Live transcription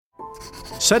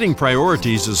Setting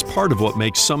priorities is part of what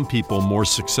makes some people more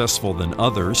successful than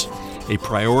others. A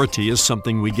priority is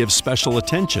something we give special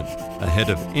attention ahead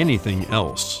of anything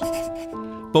else.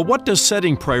 But what does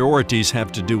setting priorities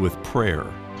have to do with prayer?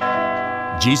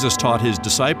 Jesus taught his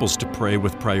disciples to pray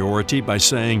with priority by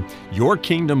saying, "Your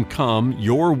kingdom come,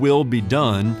 your will be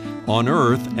done on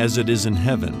earth as it is in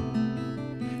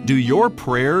heaven." Do your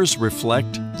prayers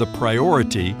reflect the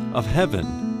priority of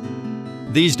heaven?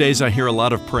 These days I hear a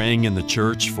lot of praying in the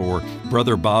church for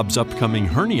Brother Bob's upcoming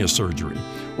hernia surgery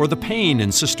or the pain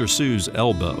in Sister Sue's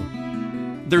elbow.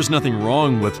 There's nothing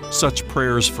wrong with such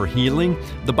prayers for healing.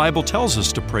 The Bible tells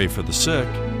us to pray for the sick.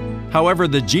 However,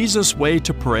 the Jesus way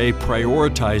to pray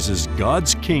prioritizes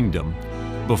God's kingdom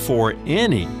before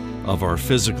any of our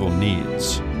physical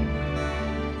needs.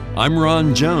 I'm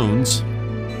Ron Jones,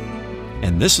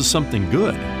 and this is Something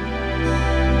Good.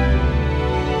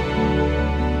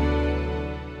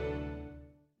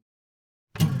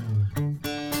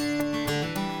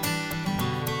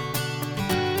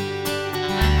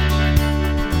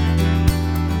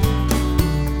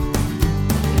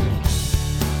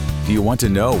 Do you want to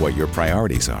know what your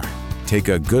priorities are? Take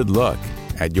a good look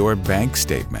at your bank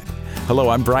statement. Hello,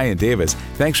 I'm Brian Davis.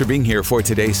 Thanks for being here for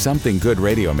today's Something Good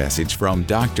radio message from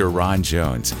Dr. Ron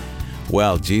Jones.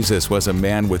 Well, Jesus was a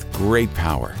man with great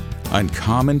power,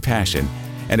 uncommon passion,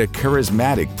 and a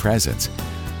charismatic presence.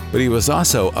 But he was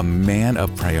also a man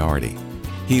of priority.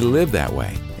 He lived that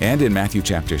way, and in Matthew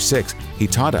chapter 6, he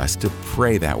taught us to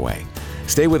pray that way.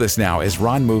 Stay with us now as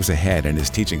Ron moves ahead in his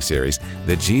teaching series,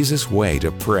 The Jesus Way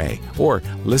to Pray, or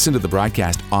listen to the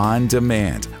broadcast on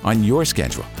demand on your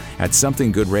schedule at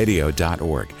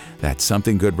somethinggoodradio.org. That's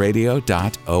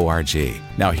somethinggoodradio.org.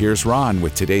 Now here's Ron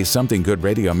with today's Something Good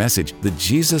radio message, The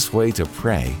Jesus Way to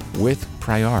Pray with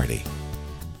Priority.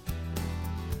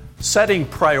 Setting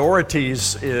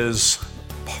priorities is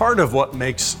part of what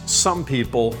makes some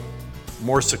people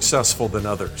more successful than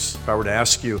others. If I were to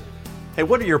ask you, hey,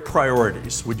 what are your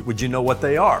priorities? Would you know what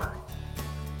they are?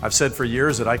 I've said for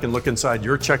years that I can look inside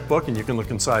your checkbook and you can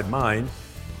look inside mine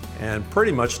and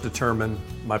pretty much determine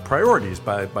my priorities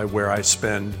by where I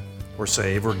spend or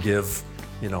save or give,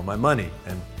 my money.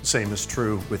 And the same is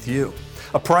true with you.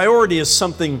 A priority is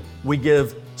something we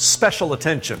give special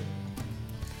attention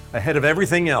ahead of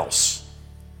everything else.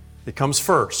 It comes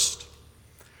first.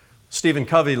 Stephen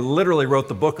Covey literally wrote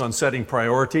the book on setting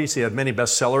priorities. He had many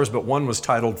bestsellers, but one was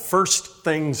titled First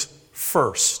Things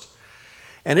First.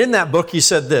 And in that book, he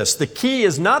said this: the key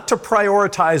is not to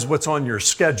prioritize what's on your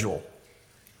schedule,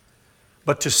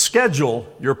 but to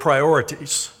schedule your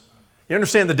priorities. You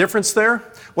understand the difference there?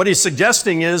 What he's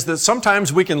suggesting is that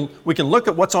sometimes we can look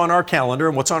at what's on our calendar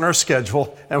and what's on our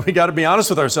schedule, and we got to be honest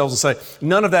with ourselves and say,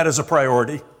 none of that is a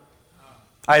priority.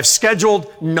 I have scheduled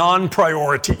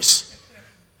non-priorities.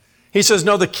 He says,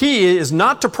 no, the key is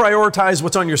not to prioritize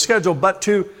what's on your schedule, but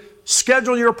to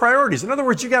schedule your priorities. In other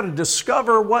words, you got to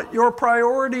discover what your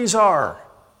priorities are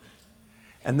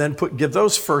and then give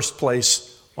those first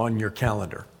place on your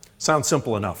calendar. Sounds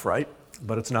simple enough, right?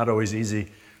 But it's not always easy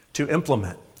to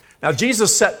implement. Now,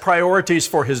 Jesus set priorities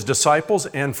for his disciples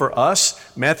and for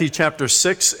us. Matthew chapter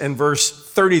 6 and verse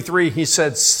 33, he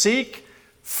said, "Seek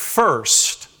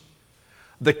first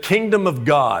the kingdom of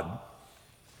God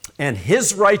and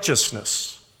his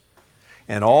righteousness,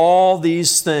 and all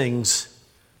these things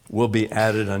will be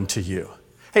added unto you."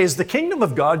 Hey, is the kingdom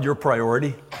of God your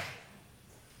priority?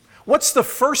 What's the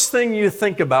first thing you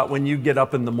think about when you get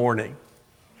up in the morning?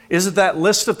 Is it that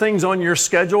list of things on your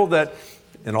schedule that,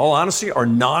 in all honesty, are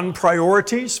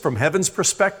non-priorities from heaven's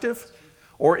perspective?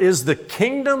 Or is the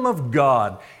kingdom of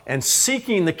God and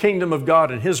seeking the kingdom of God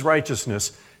and his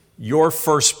righteousness your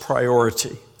first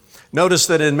priority? Notice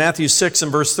that in Matthew 6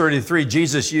 and verse 33,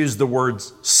 Jesus used the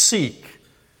words seek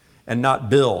and not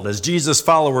build. As Jesus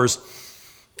followers,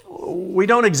 we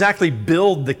don't exactly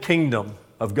build the kingdom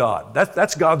of God.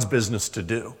 That's God's business to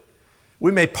do.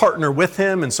 We may partner with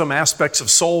him in some aspects of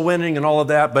soul winning and all of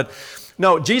that, but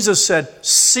no, Jesus said,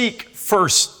 seek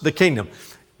first the kingdom.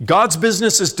 God's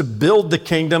business is to build the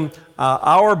kingdom.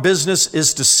 Our business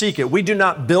is to seek it. We do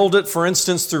not build it, for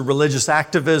instance, through religious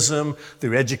activism,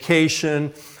 through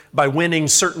education, by winning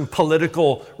certain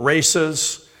political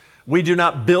races. We do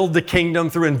not build the kingdom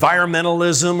through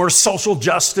environmentalism or social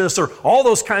justice or all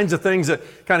those kinds of things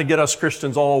that kind of get us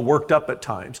Christians all worked up at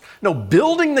times. No,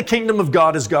 building the kingdom of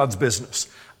God is God's business.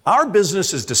 Our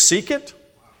business is to seek it,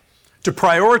 to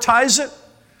prioritize it,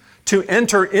 to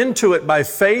enter into it by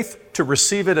faith, to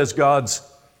receive it as God's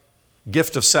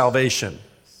gift of salvation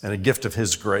and a gift of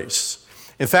his grace.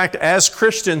 In fact, as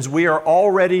Christians, we are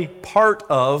already part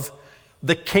of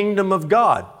the kingdom of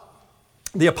God.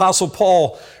 The Apostle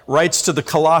Paul writes to the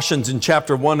Colossians in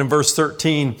chapter 1 and verse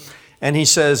 13, and he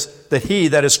says that he,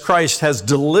 that is Christ, has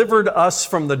delivered us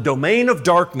from the domain of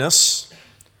darkness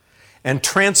and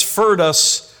transferred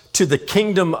us to the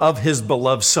kingdom of his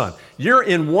beloved Son. You're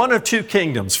in one of two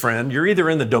kingdoms, friend. You're either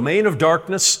in the domain of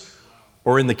darkness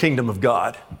or in the kingdom of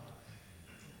God.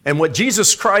 And what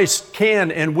Jesus Christ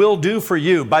can and will do for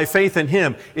you by faith in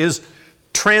him is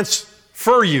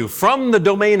transfer you from the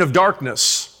domain of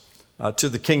darkness to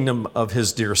the kingdom of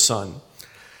his dear Son.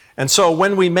 And so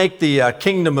when we make the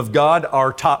kingdom of God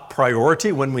our top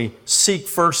priority, when we seek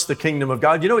first the kingdom of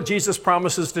God, you know what Jesus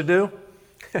promises to do?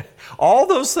 All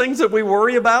those things that we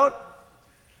worry about,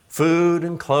 food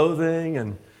and clothing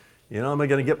and, am I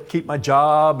going to keep my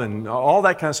job and all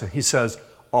that kind of stuff. He says,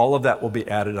 all of that will be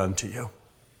added unto you.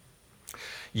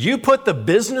 You put the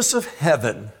business of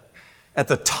heaven at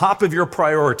the top of your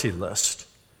priority list,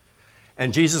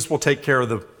 and Jesus will take care of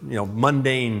the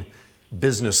mundane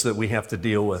business that we have to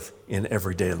deal with in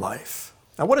everyday life.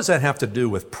 Now, what does that have to do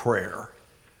with prayer?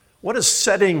 What does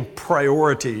setting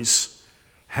priorities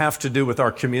have to do with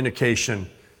our communication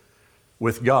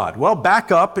with God? Well,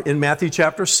 back up in Matthew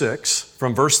chapter 6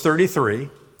 from verse 33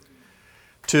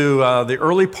 to the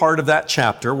early part of that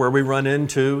chapter where we run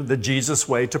into the Jesus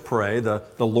way to pray, the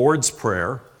Lord's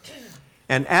Prayer.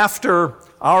 And after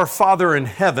our Father in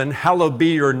heaven, hallowed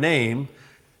be your name,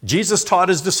 Jesus taught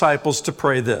his disciples to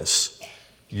pray this: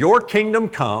 your kingdom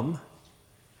come,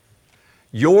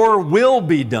 your will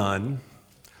be done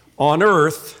on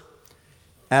earth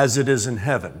as it is in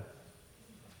heaven.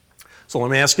 So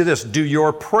let me ask you this: do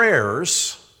your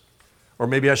prayers, or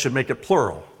maybe I should make it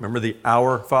plural, remember the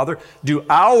Our Father, do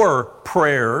our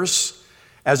prayers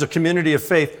as a community of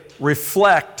faith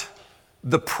reflect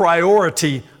the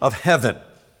priority of heaven?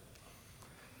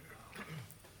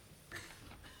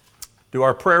 Do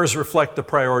our prayers reflect the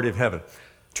priority of heaven?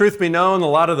 Truth be known, a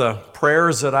lot of the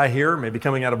prayers that I hear, maybe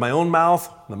coming out of my own mouth,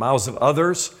 the mouths of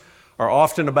others, are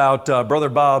often about Brother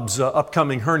Bob's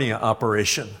upcoming hernia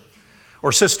operation.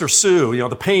 Or Sister Sue,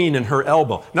 the pain in her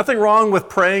elbow. Nothing wrong with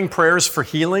praying prayers for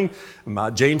healing.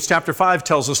 James chapter 5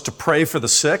 tells us to pray for the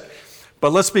sick.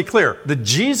 But let's be clear, the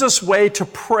Jesus way to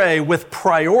pray with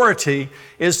priority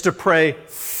is to pray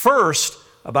first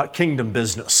about kingdom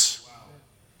business.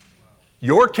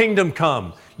 Your kingdom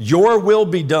come, your will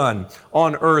be done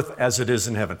on earth as it is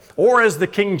in heaven. Or as the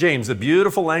King James, the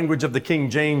beautiful language of the King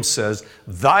James says,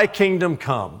 thy kingdom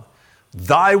come,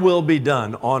 thy will be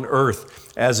done on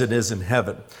earth as it is in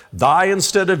heaven. Thy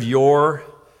instead of your,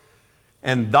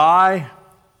 and thy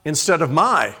instead of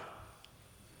my.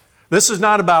 This is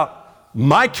not about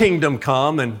my kingdom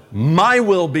come and my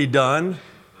will be done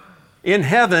in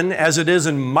heaven as it is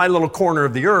in my little corner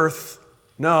of the earth.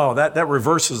 No, that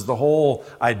reverses the whole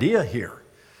idea here.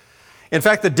 In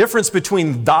fact, the difference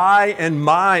between thy and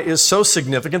my is so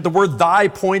significant. The word thy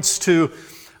points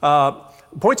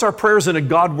our prayers in a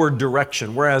Godward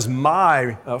direction, whereas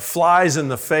my flies in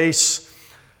the face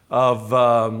of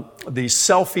the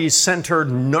selfie-centered,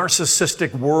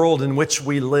 narcissistic world in which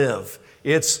we live.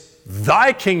 It's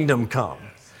thy kingdom come,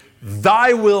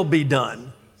 thy will be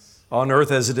done on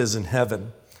earth as it is in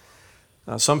heaven.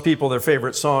 Some people, their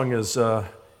favorite song is, I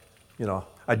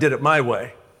Did It My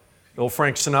Way, the old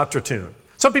Frank Sinatra tune.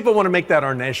 Some people want to make that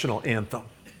our national anthem.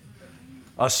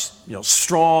 Us,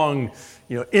 strong,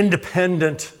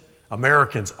 independent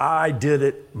Americans, I did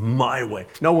it my way.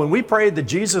 No, when we pray the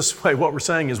Jesus way, what we're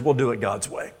saying is we'll do it God's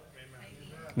way.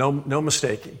 No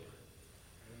mistaking.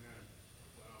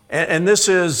 And this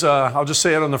is, I'll just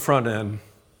say it on the front end,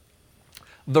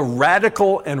 the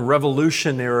radical and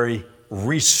revolutionary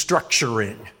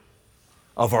restructuring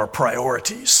of our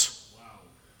priorities,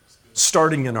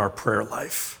 starting in our prayer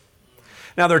life.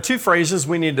 Now, there are two phrases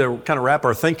we need to kind of wrap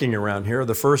our thinking around here.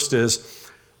 The first is,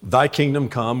 thy kingdom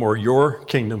come, or your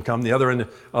kingdom come. The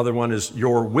other one is,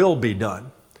 your will be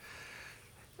done.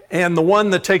 And the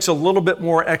one that takes a little bit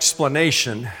more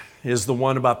explanation is the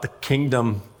one about the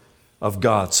kingdom of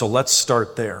God. So let's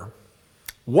start there.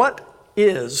 What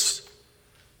is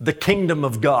the kingdom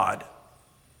of God?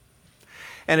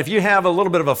 And if you have a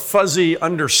little bit of a fuzzy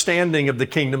understanding of the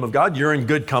kingdom of God, you're in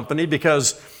good company,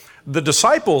 because the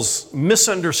disciples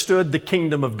misunderstood the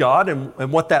kingdom of God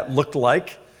and what that looked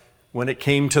like when it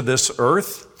came to this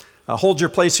earth. Hold your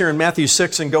place here in Matthew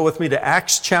 6 and go with me to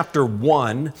Acts chapter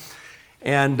 1.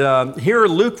 And here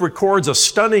Luke records a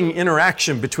stunning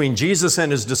interaction between Jesus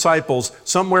and his disciples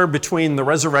somewhere between the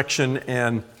resurrection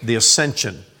and the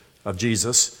ascension of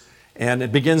Jesus. And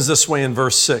it begins this way in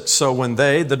verse 6. So when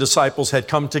they, the disciples, had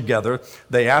come together,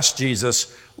 they asked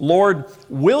Jesus, Lord,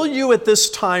 will you at this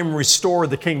time restore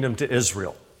the kingdom to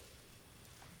Israel?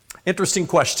 Interesting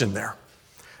question there.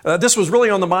 This was really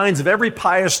on the minds of every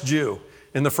pious Jew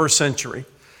in the first century,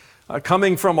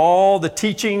 coming from all the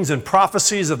teachings and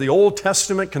prophecies of the Old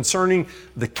Testament concerning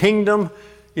the kingdom.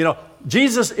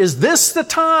 Jesus, is this the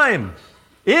time?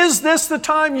 Is this the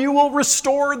time you will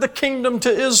restore the kingdom to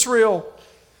Israel?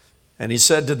 And he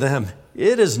said to them,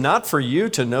 it is not for you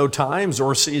to know times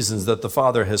or seasons that the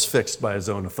Father has fixed by his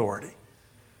own authority.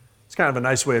 It's kind of a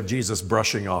nice way of Jesus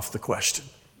brushing off the question.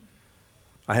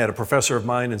 I had a professor of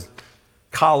mine in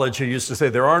college who used to say,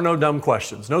 there are no dumb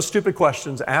questions, no stupid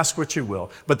questions, ask what you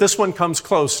will. But this one comes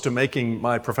close to making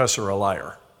my professor a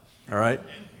liar, all right?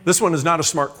 This one is not a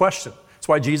smart question. That's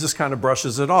why Jesus kind of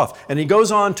brushes it off. And he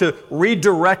goes on to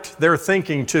redirect their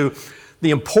thinking to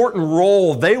the important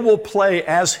role they will play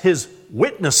as his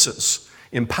witnesses,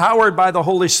 empowered by the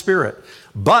Holy Spirit.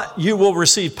 But you will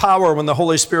receive power when the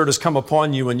Holy Spirit has come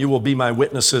upon you, and you will be my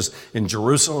witnesses in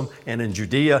Jerusalem and in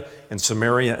Judea and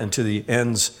Samaria and to the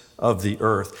ends of the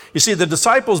earth. You see, the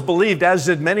disciples believed, as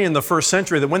did many in the first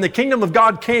century, that when the kingdom of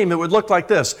God came, it would look like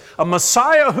this: a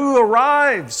Messiah who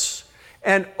arrives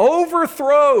and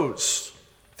overthrows,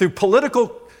 through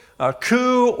political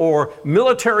coup or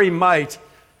military might,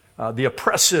 the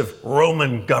oppressive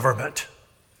Roman government.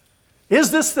 Is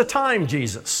this the time,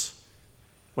 Jesus,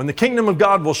 when the kingdom of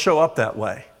God will show up that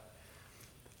way?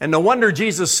 And no wonder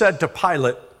Jesus said to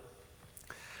Pilate,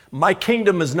 my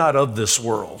kingdom is not of this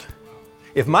world.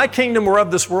 If my kingdom were of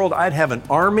this world, I'd have an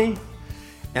army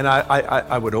and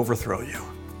I would overthrow you.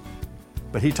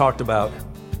 But he talked about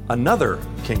another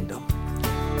kingdom.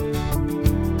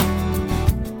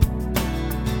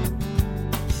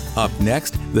 Up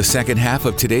next, the second half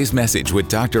of today's message with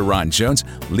Dr. Ron Jones,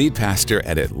 lead pastor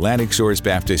at Atlantic Shores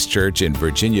Baptist Church in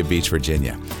Virginia Beach,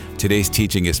 Virginia. Today's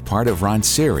teaching is part of Ron's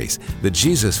series, The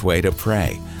Jesus Way to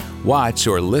Pray. Watch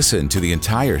or listen to the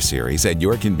entire series at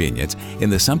your convenience in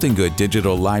the Something Good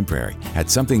digital library at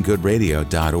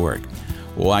somethinggoodradio.org.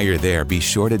 While you're there, be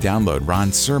sure to download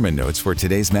Ron's sermon notes for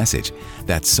today's message.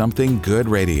 That's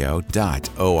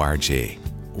somethinggoodradio.org.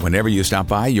 Whenever you stop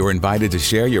by, you're invited to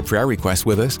share your prayer request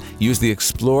with us. Use the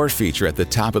Explore feature at the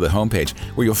top of the homepage,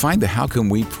 where you'll find the How Can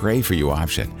We Pray For You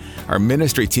option. Our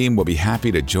ministry team will be happy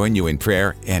to join you in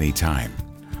prayer anytime.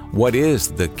 What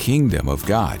is the kingdom of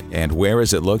God, and where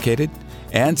is it located?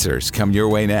 Answers come your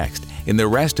way next in the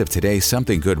rest of today's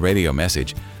Something Good radio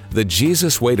message, The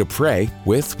Jesus Way to Pray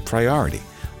with Priority.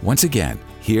 Once again,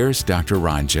 here's Dr.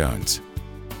 Ron Jones.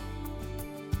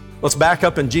 Let's back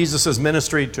up in Jesus'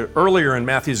 ministry to earlier in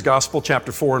Matthew's Gospel,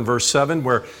 chapter 4 and verse 7,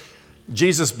 where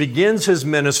Jesus begins his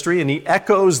ministry and he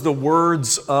echoes the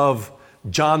words of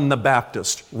John the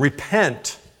Baptist.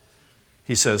 Repent,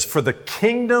 he says, for the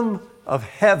kingdom of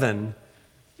heaven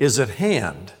is at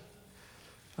hand.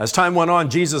 As time went on,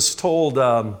 Jesus told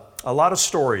a lot of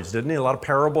stories, didn't he? A lot of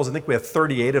parables. I think we have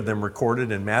 38 of them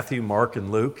recorded in Matthew, Mark,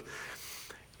 and Luke.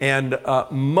 And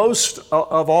most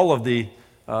of all of the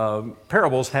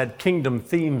parables had kingdom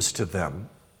themes to them.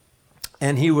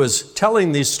 And he was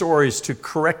telling these stories to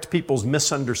correct people's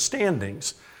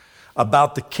misunderstandings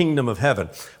about the kingdom of heaven.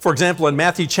 For example, in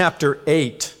Matthew chapter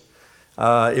 8,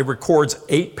 it records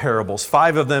 8 parables,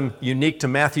 5 of them unique to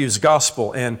Matthew's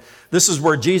gospel. And this is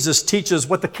where Jesus teaches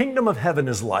what the kingdom of heaven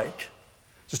is like.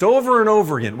 Just over and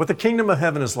over again, what the kingdom of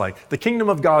heaven is like, the kingdom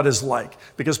of God is like,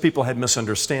 because people had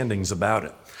misunderstandings about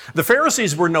it. The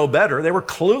Pharisees were no better. They were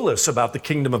clueless about the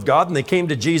kingdom of God, and they came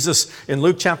to Jesus in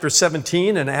Luke chapter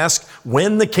 17 and asked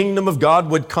when the kingdom of God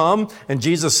would come. And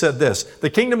Jesus said this: the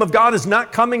kingdom of God is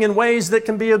not coming in ways that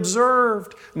can be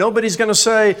observed. Nobody's going to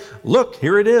say, look,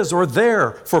 here it is, or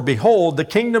there. For behold, the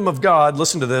kingdom of God,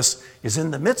 listen to this, is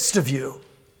in the midst of you.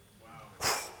 Wow.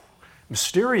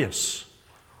 Mysterious.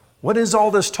 What is all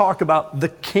this talk about the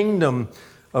kingdom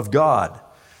of God?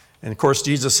 And of course,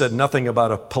 Jesus said nothing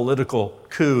about a political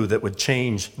coup that would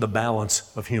change the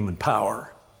balance of human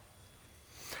power.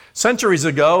 Centuries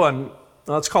ago, and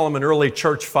let's call him an early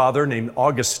church father named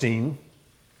Augustine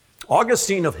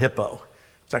of Hippo.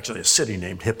 It's actually a city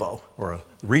named Hippo, or a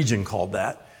region called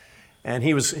that. And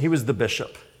he was the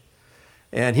bishop.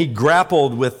 And he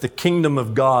grappled with the kingdom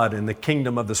of God and the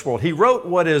kingdom of this world. He wrote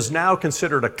what is now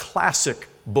considered a classic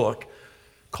book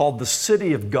called The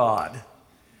City of God.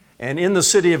 And in The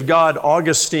City of God,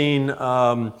 Augustine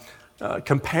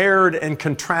compared and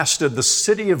contrasted the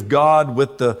city of God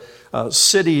with the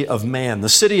city of man. The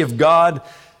city of God,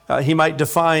 he might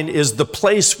define, is the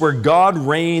place where God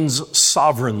reigns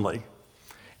sovereignly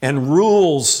and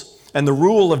rules, and the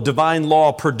rule of divine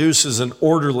law produces an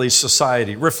orderly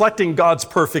society, reflecting God's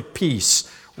perfect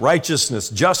peace, righteousness,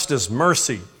 justice,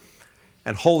 mercy,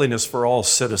 and holiness for all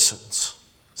citizens.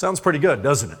 Sounds pretty good,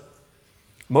 doesn't it?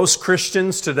 Most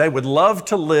Christians today would love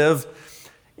to live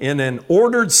in an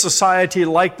ordered society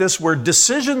like this, where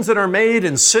decisions that are made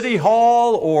in City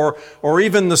Hall or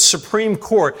even the Supreme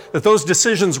Court, that those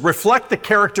decisions reflect the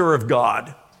character of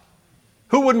God.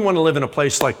 Who wouldn't want to live in a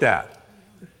place like that?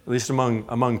 At least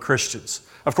among Christians.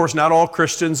 Of course, not all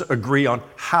Christians agree on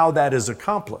how that is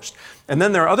accomplished. And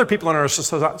then there are other people in our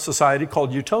society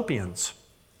called utopians.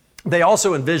 They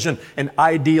also envision an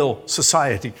ideal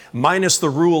society, minus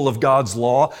the rule of God's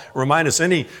law, or minus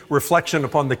any reflection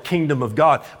upon the kingdom of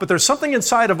God. But there's something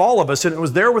inside of all of us, and it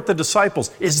was there with the disciples.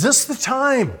 Is this the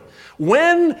time?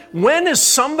 When is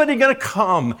somebody going to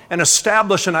come and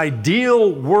establish an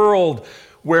ideal world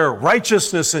where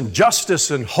righteousness and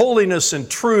justice and holiness and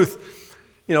truth,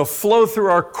 flow through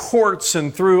our courts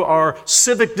and through our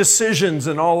civic decisions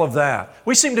and all of that?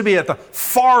 We seem to be at the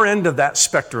far end of that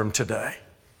spectrum today.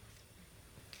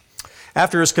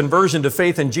 After his conversion to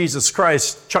faith in Jesus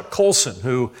Christ, Chuck Colson,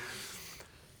 who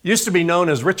used to be known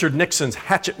as Richard Nixon's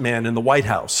hatchet man in the White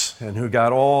House and who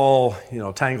got all,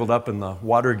 tangled up in the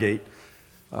Watergate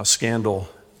scandal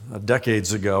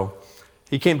decades ago,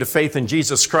 he came to faith in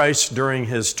Jesus Christ during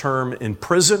his term in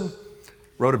prison,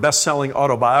 wrote a best-selling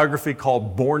autobiography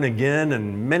called Born Again,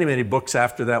 and many, many books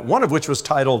after that, one of which was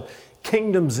titled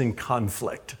Kingdoms in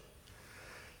Conflict.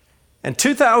 And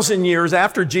 2,000 years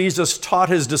after Jesus taught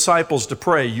his disciples to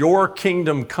pray, "Your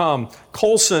kingdom come,"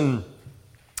 Colson,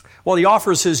 he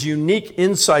offers his unique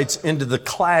insights into the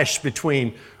clash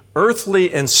between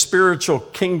earthly and spiritual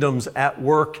kingdoms at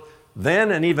work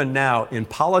then and even now in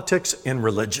politics and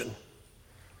religion.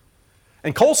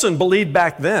 And Colson believed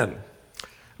back then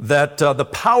that the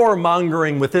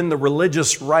power-mongering within the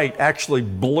religious right actually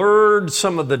blurred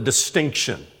some of the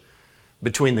distinction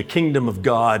between the kingdom of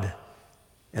God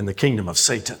and the kingdom of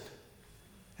Satan.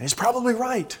 And he's probably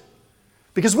right.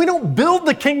 Because we don't build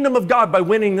the kingdom of God by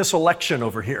winning this election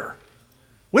over here.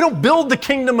 We don't build the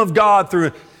kingdom of God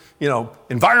through,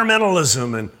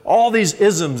 environmentalism and all these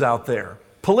isms out there.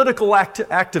 Political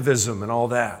activism and all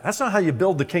that. That's not how you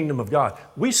build the kingdom of God.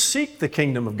 We seek the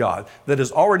kingdom of God that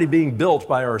is already being built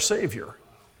by our Savior.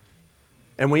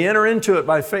 And we enter into it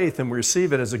by faith and we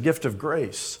receive it as a gift of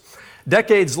grace.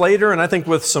 Decades later, and I think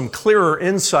with some clearer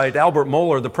insight, Albert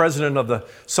Mohler, the president of the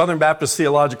Southern Baptist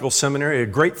Theological Seminary, a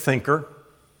great thinker,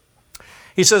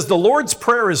 he says, "The Lord's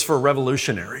Prayer is for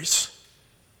revolutionaries,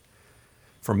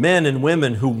 for men and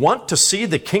women who want to see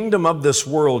the kingdom of this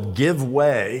world give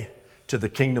way to the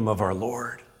kingdom of our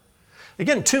Lord."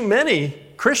 Again, too many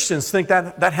Christians think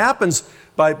that happens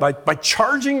by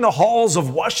charging the halls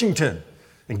of Washington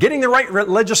and getting the right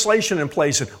legislation in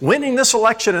place and winning this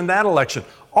election and that election.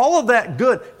 All of that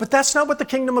good, but that's not what the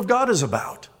kingdom of God is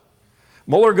about.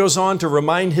 Mohler goes on to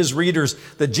remind his readers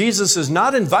that Jesus is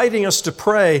not inviting us to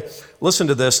pray, listen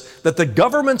to this, that the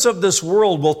governments of this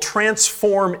world will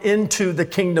transform into the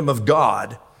kingdom of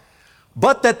God,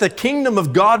 but that the kingdom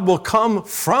of God will come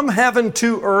from heaven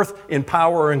to earth in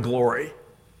power and glory.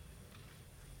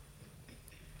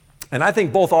 And I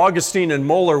think both Augustine and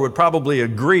Mohler would probably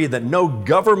agree that no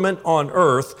government on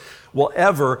earth will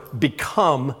ever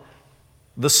become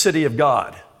the city of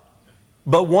God.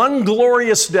 But one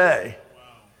glorious day,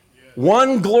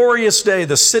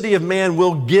 the city of man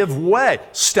will give way,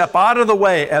 step out of the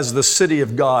way as the city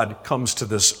of God comes to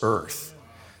this earth.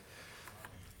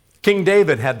 King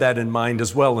David had that in mind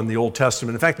as well in the Old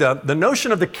Testament. In fact, the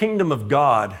notion of the kingdom of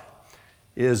God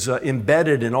is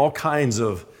embedded in all kinds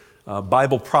of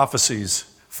Bible prophecies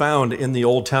found in the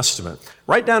Old Testament.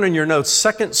 Write down in your notes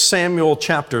 2 Samuel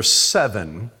chapter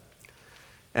 7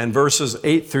 and verses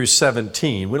 8 through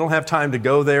 17. We don't have time to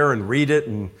go there and read it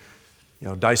and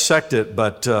dissect it,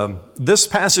 but this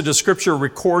passage of Scripture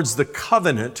records the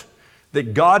covenant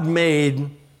that God made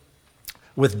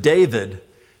with David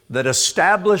that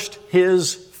established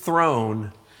his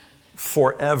throne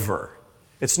forever.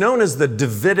 It's known as the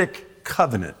Davidic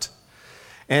covenant,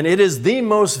 and it is the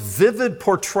most vivid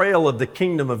portrayal of the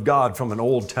kingdom of God from an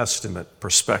Old Testament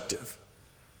perspective.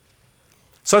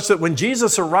 Such that when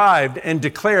Jesus arrived and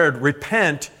declared,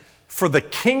 "Repent, for the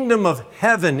kingdom of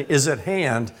heaven is at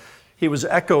hand," he was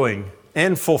echoing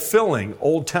and fulfilling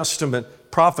Old Testament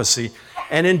prophecy,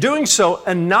 and in doing so,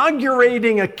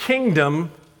 inaugurating a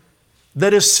kingdom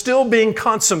that is still being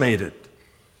consummated.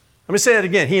 Let me say that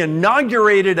again. He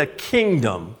inaugurated a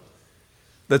kingdom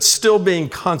that's still being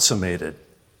consummated.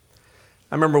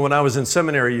 I remember when I was in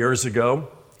seminary years ago,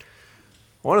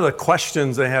 one of the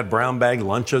questions, they had brown bag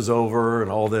lunches over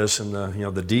and all this, and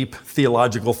the deep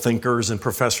theological thinkers and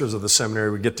professors of the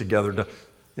seminary would get together to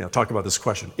talk about this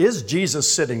question. Is Jesus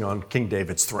sitting on King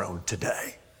David's throne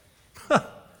today?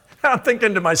 I'm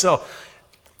thinking to myself,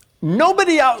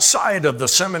 Nobody outside of the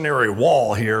seminary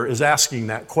wall here is asking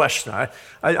that question.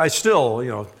 I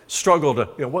still, struggle to,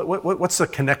 what's the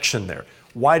connection there?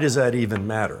 Why does that even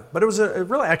matter? But it was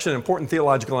really actually an important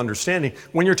theological understanding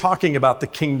when you're talking about the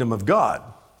kingdom of God.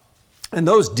 And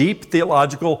those deep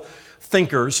theological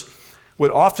thinkers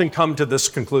would often come to this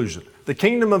conclusion. The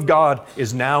kingdom of God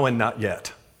is now and not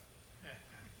yet.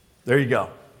 There you go.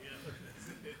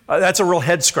 That's a real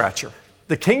head scratcher.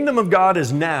 The kingdom of God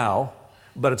is now,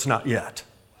 but it's not yet.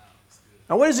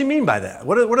 Now, what does he mean by that?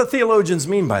 What do theologians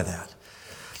mean by that?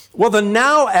 Well, the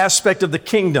now aspect of the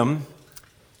kingdom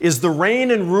is the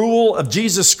reign and rule of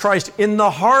Jesus Christ in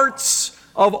the hearts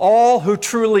of all who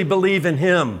truly believe in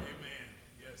him. Amen.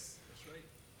 Yes, that's right.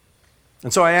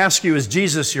 And so I ask you, is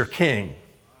Jesus your king?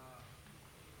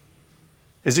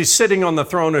 Is he sitting on the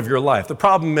throne of your life? The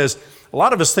problem is, a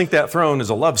lot of us think that throne is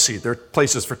a love seat. There are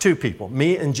places for two people,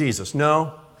 me and Jesus.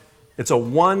 No, it's a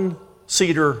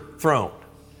one-seater throne.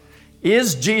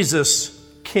 Is Jesus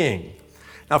king?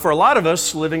 Now, for a lot of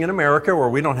us living in America where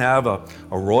we don't have a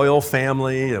royal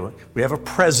family, we have a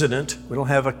president, we don't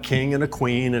have a king and a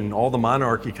queen and all the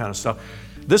monarchy kind of stuff,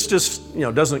 this just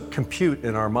doesn't compute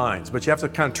in our minds. But you have to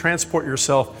kind of transport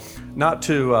yourself not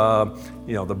to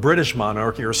the British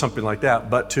monarchy or something like that,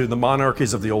 but to the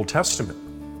monarchies of the Old Testament.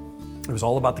 It was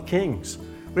all about the kings.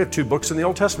 We have two books in the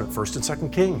Old Testament, 1st and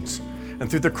 2nd Kings. And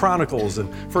through the Chronicles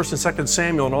and 1st and 2nd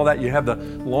Samuel and all that, you have the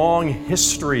long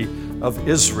history of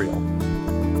Israel.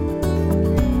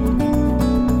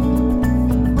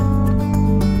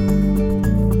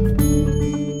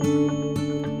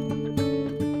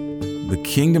 The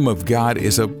kingdom of God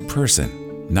is a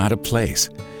person, not a place.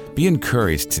 Be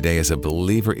encouraged today as a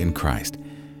believer in Christ.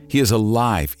 He is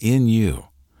alive in you,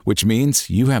 which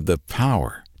means you have the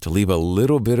power to leave a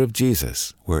little bit of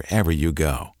Jesus wherever you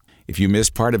go. If you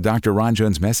missed part of Dr. Ron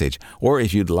Jones' message, or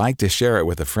if you'd like to share it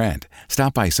with a friend,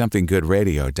 stop by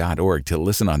somethinggoodradio.org to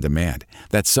listen on demand.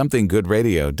 That's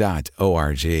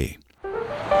somethinggoodradio.org.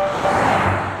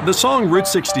 The song Route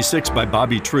 66 by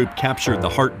Bobby Troup captured the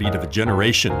heartbeat of a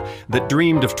generation that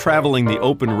dreamed of traveling the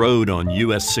open road on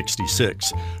US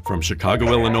 66 from Chicago,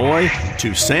 Illinois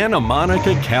to Santa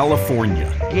Monica,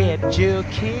 California. Get your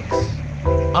kicks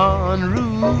on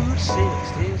Route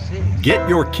 66. Get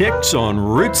Your Kicks on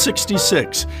Route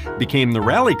 66 became the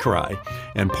rally cry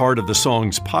and part of the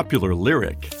song's popular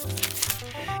lyric.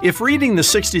 If reading the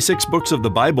 66 books of the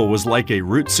Bible was like a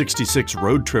Route 66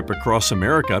 road trip across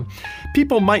America,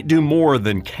 people might do more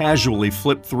than casually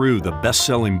flip through the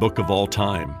best-selling book of all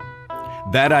time.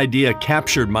 That idea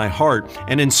captured my heart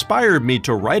and inspired me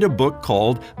to write a book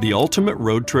called The Ultimate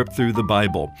Road Trip Through the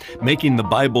Bible, making the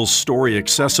Bible's story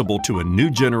accessible to a new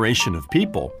generation of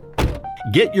people.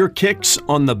 Get your kicks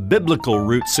on the biblical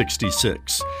Route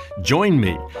 66. Join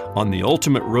me on the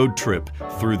ultimate road trip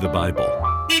through the Bible.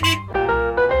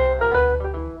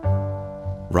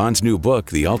 Ron's new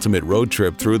book, The Ultimate Road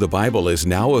Trip Through the Bible, is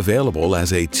now available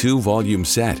as a 2-volume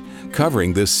set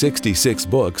covering the 66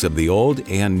 books of the Old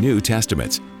and New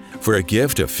Testaments. For a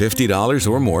gift of $50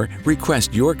 or more,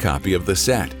 request your copy of the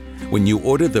set. When you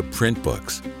order the print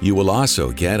books, you will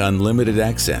also get unlimited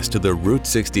access to the Route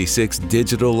 66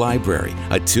 Digital Library,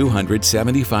 a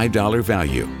 $275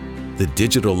 value. The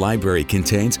digital library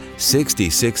contains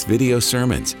 66 video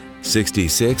sermons,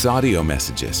 66 audio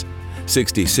messages,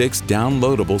 66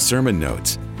 downloadable sermon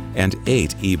notes, and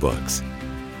 8 ebooks.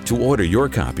 To order your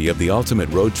copy of The Ultimate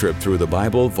Road Trip Through the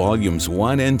Bible, Volumes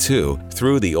 1 and 2,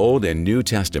 through the Old and New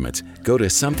Testaments, go to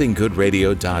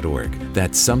somethinggoodradio.org.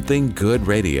 That's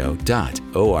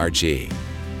somethinggoodradio.org.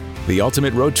 The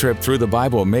Ultimate Road Trip Through the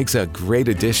Bible makes a great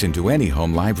addition to any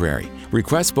home library.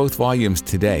 Request both volumes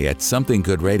today at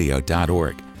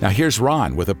somethinggoodradio.org. Now here's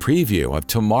Ron with a preview of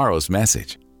tomorrow's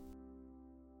message.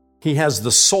 He has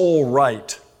the sole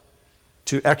right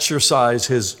to exercise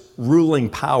his ruling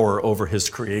power over his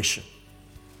creation.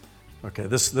 Okay,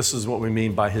 this is what we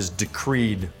mean by his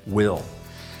decreed will.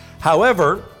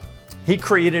 However, he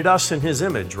created us in his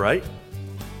image, right?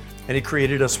 And he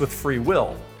created us with free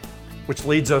will, which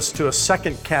leads us to a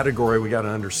second category we got to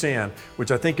understand, which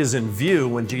I think is in view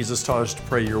when Jesus taught us to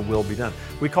pray, your will be done.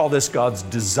 We call this God's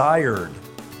desired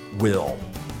will.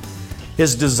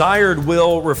 His desired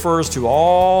will refers to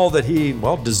all that he,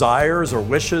 desires or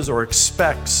wishes or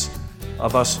expects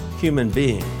of us human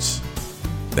beings.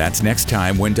 That's next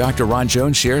time when Dr. Ron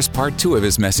Jones shares part 2 of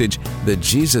his message, The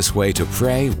Jesus Way to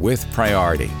Pray with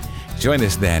Priority. Join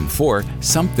us then for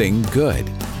Something Good.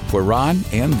 For Ron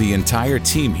and the entire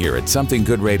team here at Something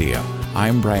Good Radio,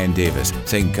 I'm Brian Davis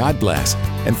saying God bless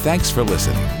and thanks for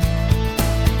listening.